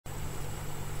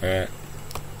Uh,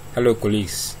 Hello,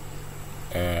 colleagues.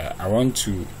 I want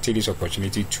to take this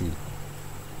opportunity to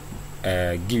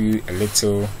give you a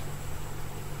little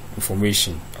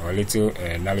information or a little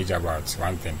knowledge about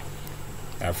one thing.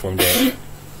 From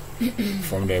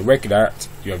the work that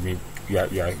you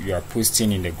are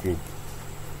posting in the group,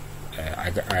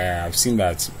 I have seen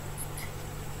that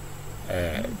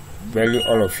barely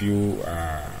all of you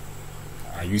are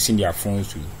using their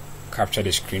phones to capture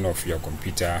the screen of your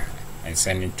computer and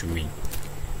send it to me.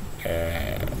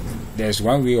 There's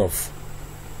one way of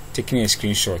taking a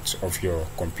screenshot of your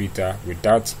computer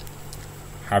without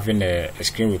having a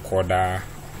screen recorder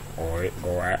or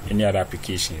any other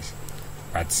applications,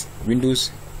 but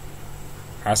Windows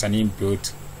has an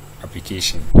inbuilt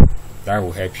application that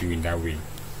will help you in that way.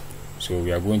 So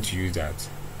we are going to use that,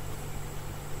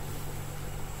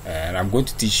 and I'm going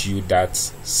to teach you that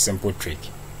simple trick.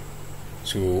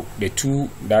 So the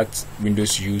tool that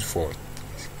Windows use for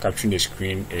capturing the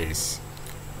screen is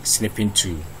snipping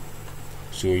tool.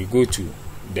 So you go to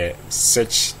the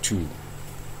search tool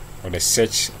or the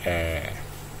search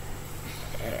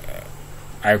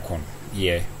icon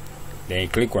here, then you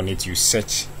click on it. You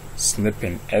search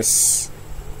snipping,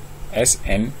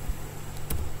 SNIPPING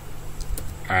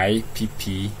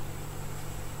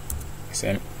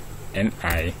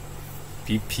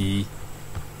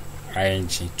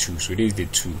 2. So this is the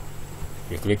tool.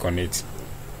 You click on it,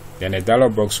 then a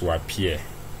dialog box will appear.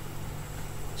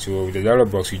 So with the dialog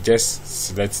box, you just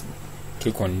select,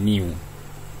 click on new,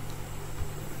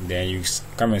 then you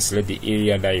come and select the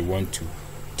area that you want to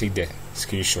take the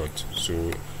screenshot.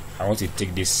 So I want to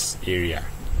take this area,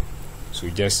 so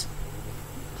just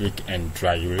click and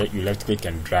drag. You left click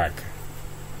and drag,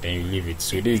 then you leave it.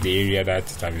 So this is the area that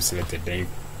has been selected. Then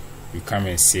you come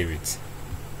and save it.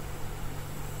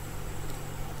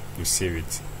 You save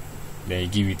it, then you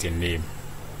give it a name.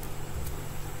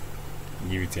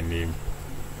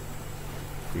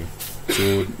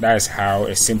 So that's how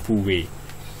a simple way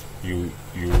you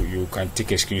can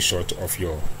take a screenshot of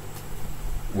your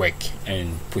work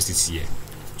and post it here.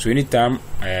 So anytime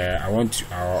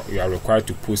you are required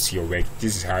to post your work,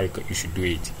 this is how you should do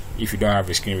it. If you don't have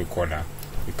a screen recorder,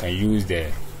 you can use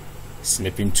the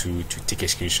snipping tool to take a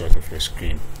screenshot of your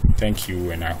screen. Thank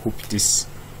you, and I hope this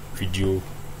video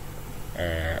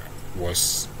will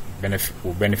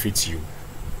benefit you.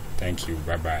 Thank you.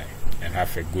 Bye bye, and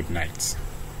have a good night.